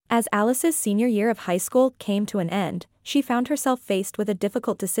As Alice's senior year of high school came to an end, she found herself faced with a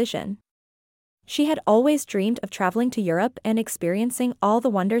difficult decision. She had always dreamed of traveling to Europe and experiencing all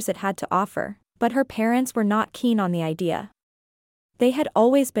the wonders it had to offer, but her parents were not keen on the idea. They had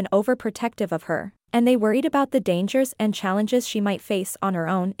always been overprotective of her, and they worried about the dangers and challenges she might face on her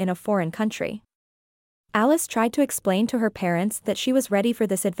own in a foreign country. Alice tried to explain to her parents that she was ready for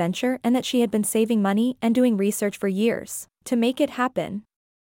this adventure and that she had been saving money and doing research for years to make it happen.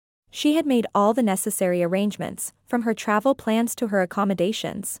 She had made all the necessary arrangements, from her travel plans to her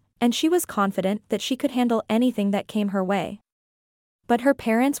accommodations, and she was confident that she could handle anything that came her way. But her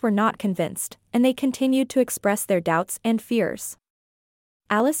parents were not convinced, and they continued to express their doubts and fears.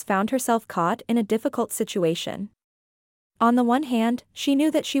 Alice found herself caught in a difficult situation. On the one hand, she knew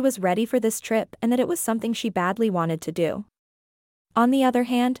that she was ready for this trip and that it was something she badly wanted to do. On the other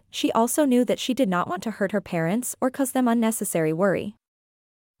hand, she also knew that she did not want to hurt her parents or cause them unnecessary worry.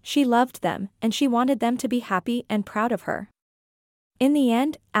 She loved them, and she wanted them to be happy and proud of her. In the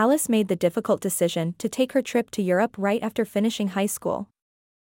end, Alice made the difficult decision to take her trip to Europe right after finishing high school.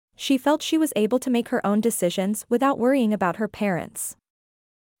 She felt she was able to make her own decisions without worrying about her parents.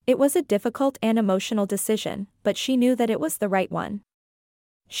 It was a difficult and emotional decision, but she knew that it was the right one.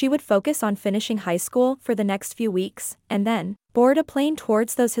 She would focus on finishing high school for the next few weeks, and then board a plane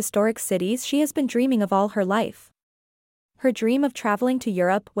towards those historic cities she has been dreaming of all her life. Her dream of traveling to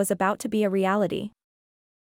Europe was about to be a reality.